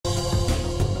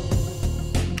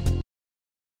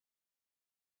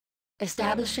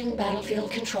Establishing battlefield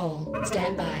control.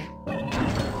 Stand by.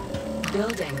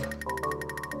 Building.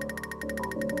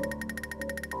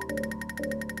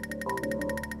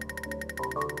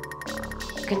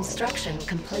 Construction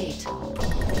complete.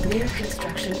 Near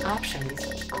construction options.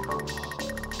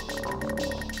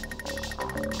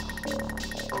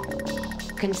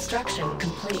 Construction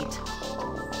complete.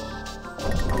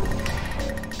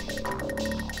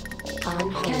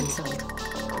 On hold. Cancelled.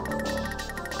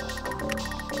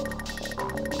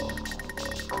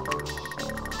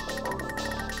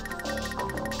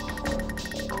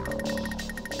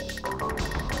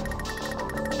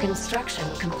 Construction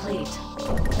complete.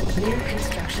 Near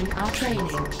construction training.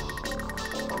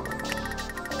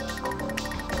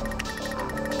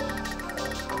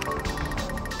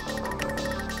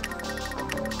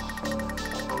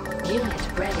 Unit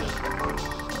ready.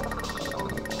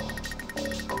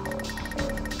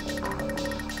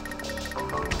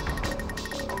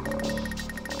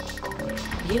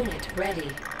 Unit ready.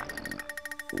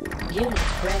 Unit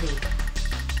ready.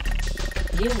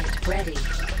 Unit ready.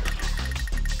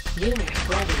 Unit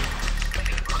ready.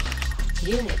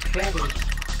 Unit ready.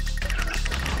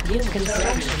 Unit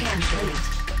construction complete.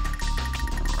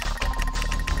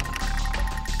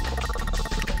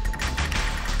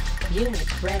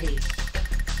 Unit ready.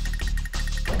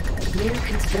 Near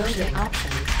construction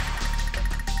options.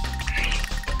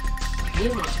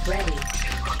 Unit ready.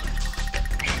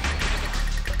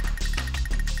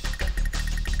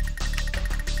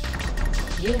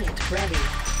 Unit ready.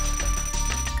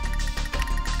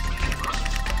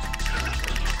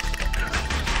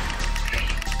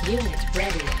 Unit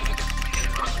ready.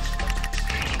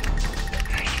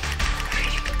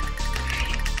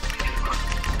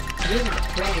 Unit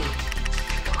ready.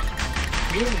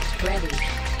 Unit ready.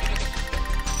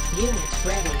 Unit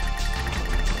ready.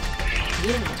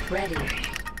 Unit ready.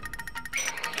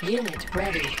 Unit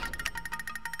ready.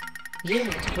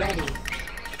 Unit ready.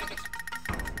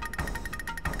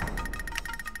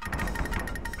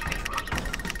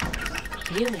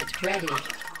 Unit ready.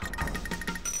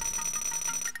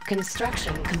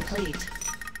 Construction complete.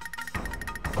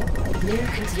 Near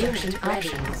construction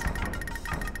options.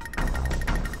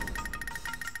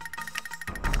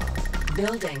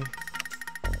 Building.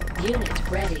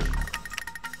 Unit ready.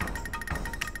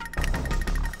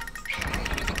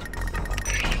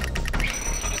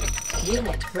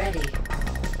 Unit ready.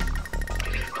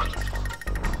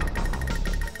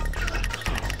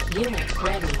 Unit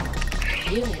ready.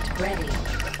 Unit ready.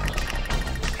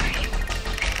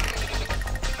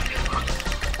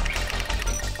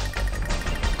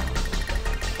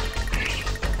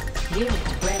 Unit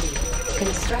ready.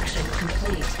 Construction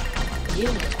complete.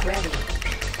 Unit ready.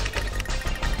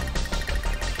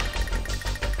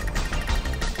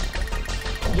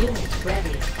 Unit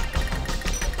ready.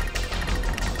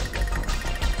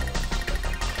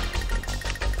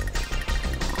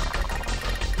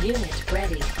 Unit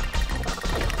ready.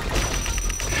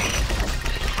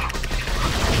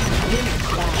 Unit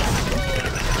lost.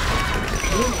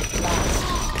 Unit lost.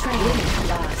 Unit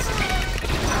lost.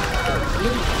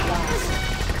 Unit lost.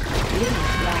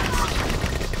 Unit lost.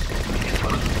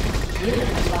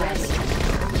 Unit lost.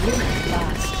 Unit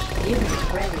lost. Unit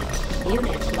ready.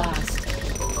 Unit lost.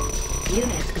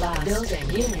 Unit lost. Building.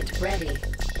 Unit ready.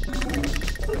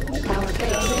 Our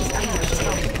base is under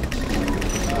attack.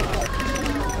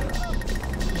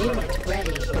 Unit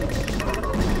ready.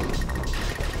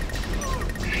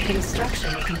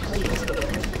 Construction complete.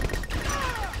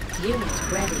 Unit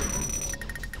ready.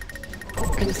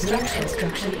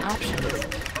 Construction options.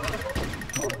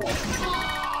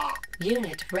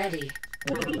 Unit ready.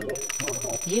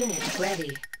 Unit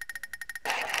ready.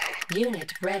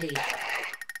 Unit ready.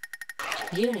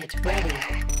 Unit ready.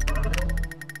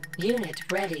 Unit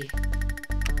ready.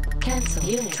 Cancel.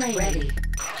 Unit ready.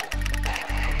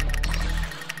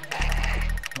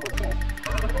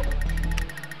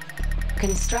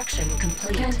 Construction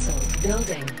complete. Cancelled.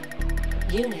 Building.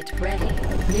 Unit ready.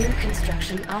 Near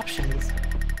construction options.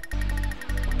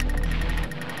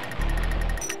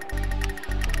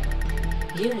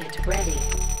 Unit ready.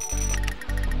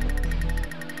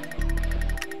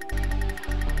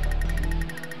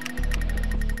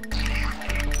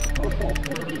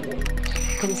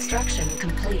 Construction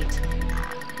complete.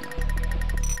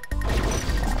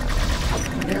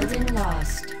 Building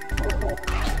lost.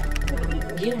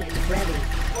 Unit ready.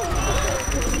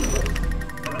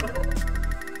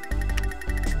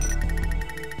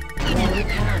 Low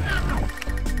power.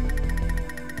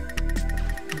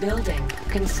 Building.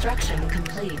 Construction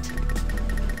complete.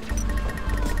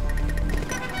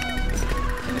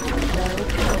 Low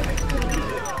power.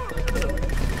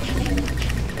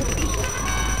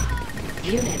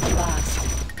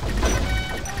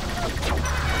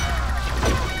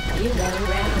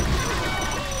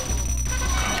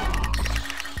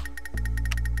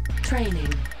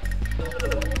 Training.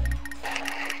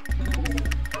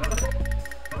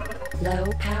 Low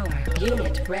power.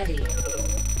 Unit ready.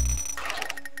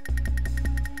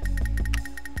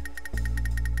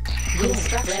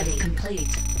 Unit ready.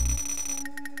 Complete.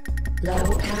 Low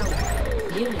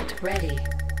power. Unit ready.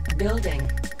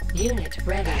 Building. Unit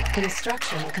ready.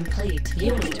 Construction complete.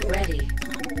 Unit ready.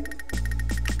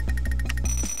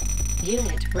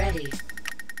 Unit ready.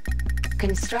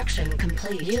 Construction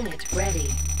complete. Unit ready.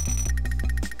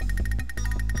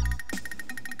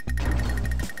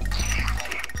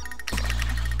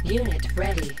 Unit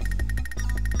ready.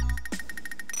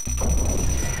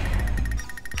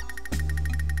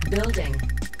 Building.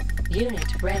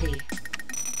 Unit ready.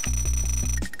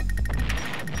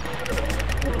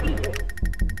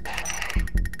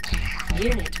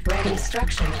 Unit ready.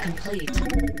 Construction complete.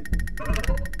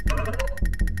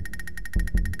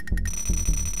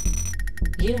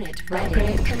 Unit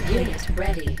ready. Unit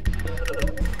ready.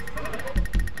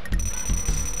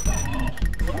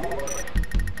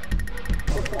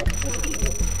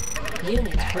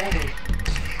 Unit ready.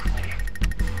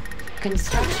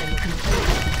 Construction complete.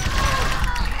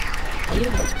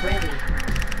 Unit ready.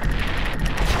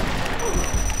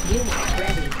 Unit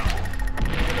ready.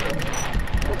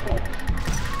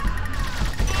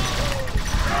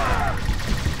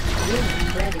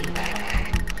 Unit ready.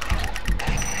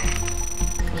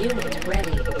 Unit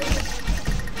ready.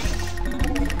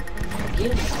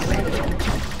 Unit ready.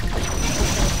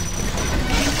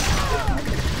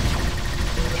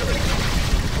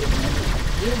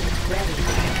 Unit ready.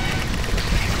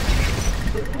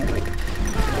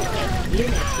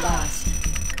 Unit lost.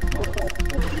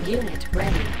 Unit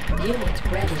ready. Unit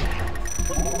ready.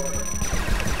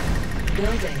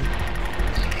 Building.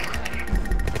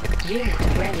 Unit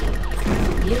ready.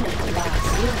 Unit lost.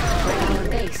 Unit ready. Our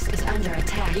base is under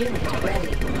attack. Unit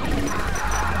ready.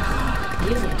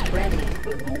 Unit ready.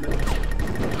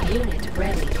 Unit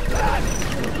ready.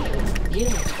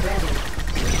 Unit ready.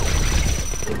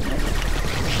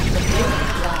 Unit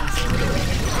lost.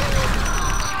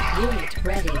 Unit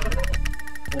ready.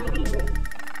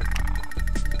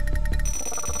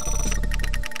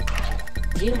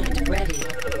 Unit ready.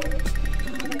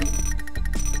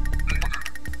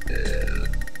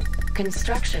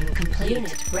 Construction complete.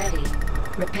 Unit ready.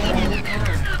 Repairing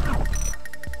power.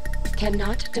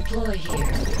 Cannot deploy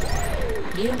here.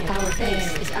 Unit our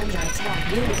base is under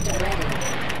attack. Unit ready.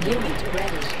 Unit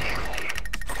ready.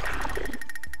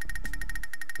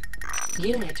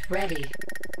 Unit ready.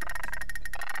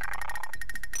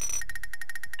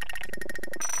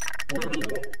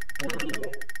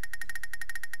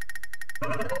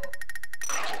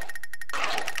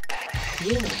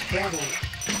 Unit ready.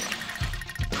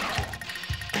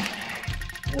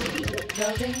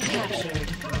 Building captured.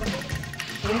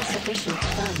 Insufficient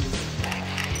funds.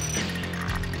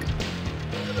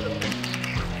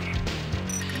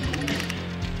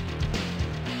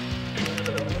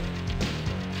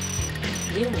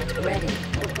 Unit ready.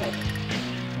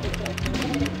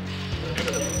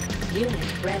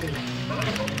 Unit ready.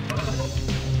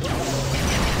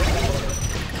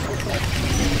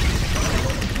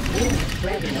 Unit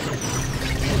ready.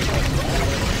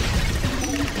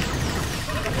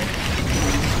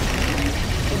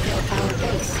 Our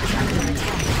base is under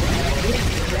attack.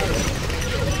 Unit ready.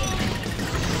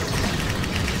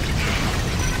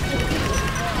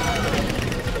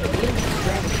 Unit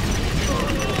ready.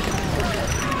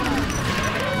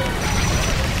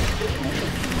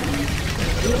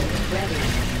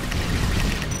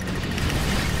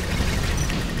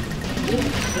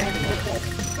 Unit ready. Unit ready.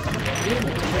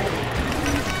 Unit ready.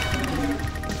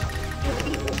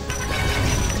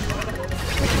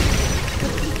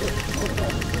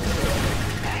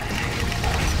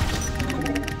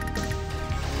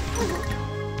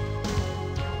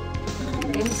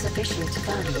 Insufficient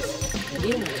funds.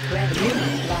 Unit ready.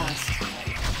 Unit lost.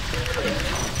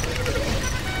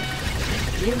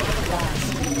 Unit lost.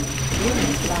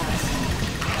 Unit lost.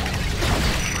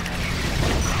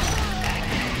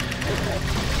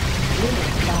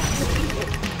 Unit lost.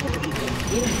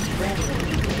 Unit ready.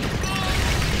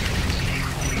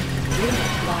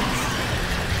 Unit lost.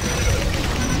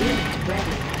 Unit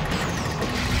ready.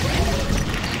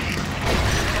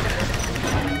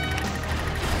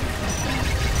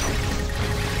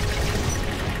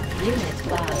 Unit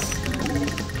lost.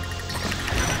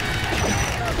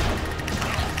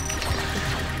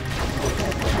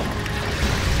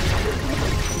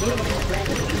 Unit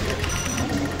ready.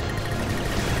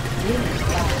 Unit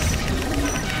lost.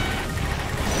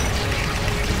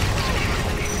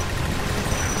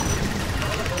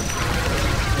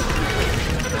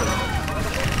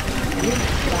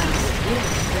 Unit lost.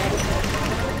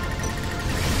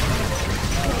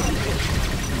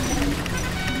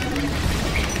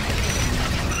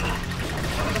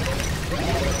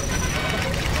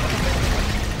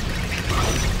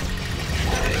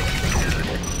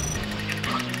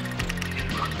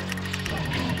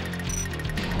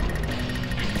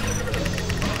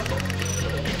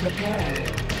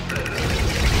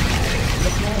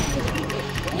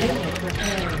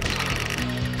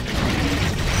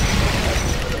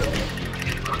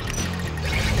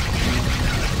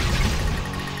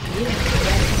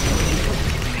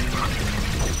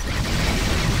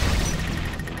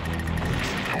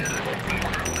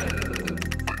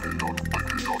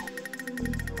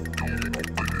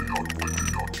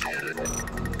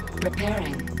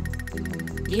 Repairing.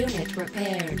 Unit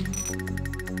repaired.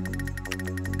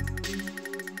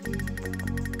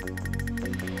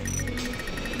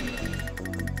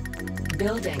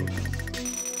 Building.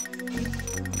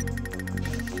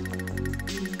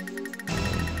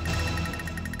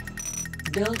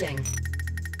 Building.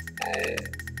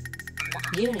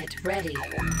 Unit ready.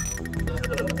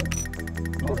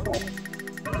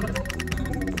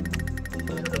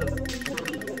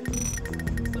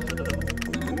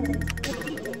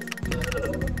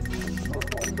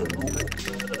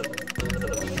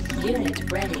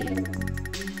 Unit ready.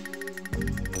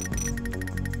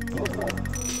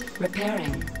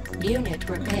 Repairing. Unit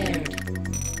repaired.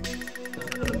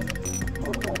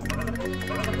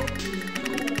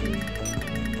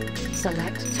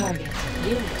 Select target.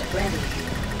 Unit ready.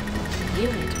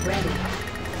 Unit ready.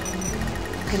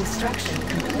 Construction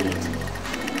complete.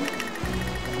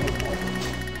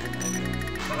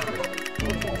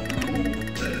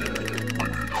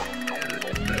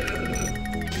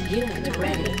 Unit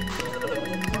ready.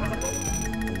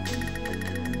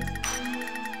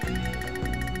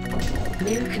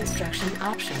 New construction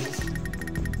options.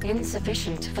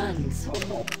 Insufficient funds.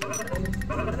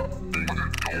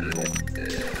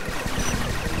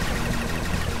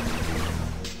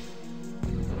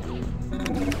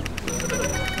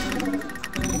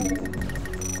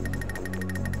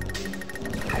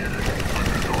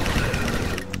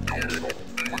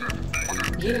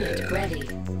 Unit ready.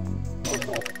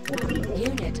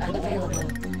 Unit unavailable.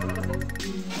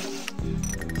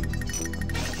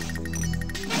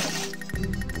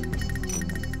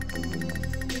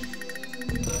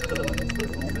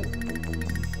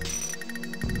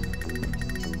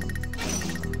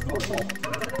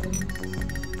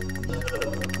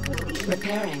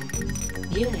 Repairing.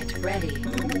 Unit ready.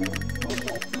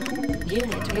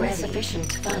 Unit ready.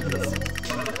 Insufficient funds.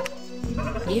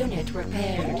 Unit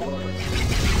repaired.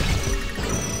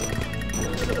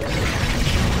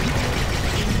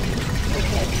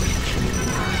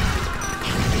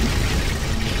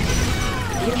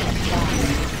 Unit lost.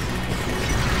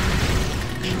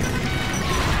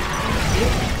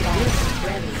 Unit lost.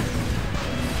 Ready.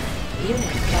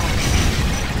 Unit lost.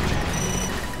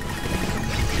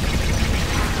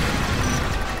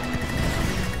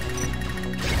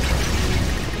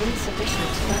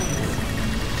 Insufficient funds.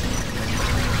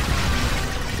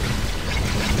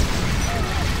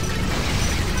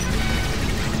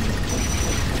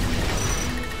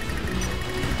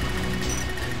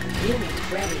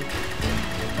 Unit ready.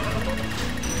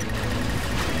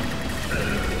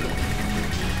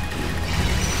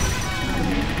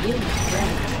 Unit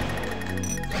ready.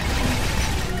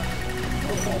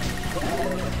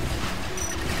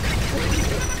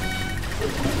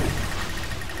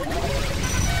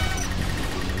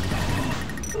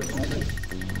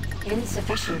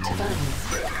 Insufficient funds.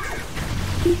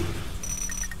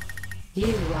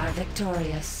 You are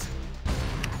victorious.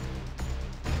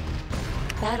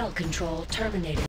 Battle control terminated.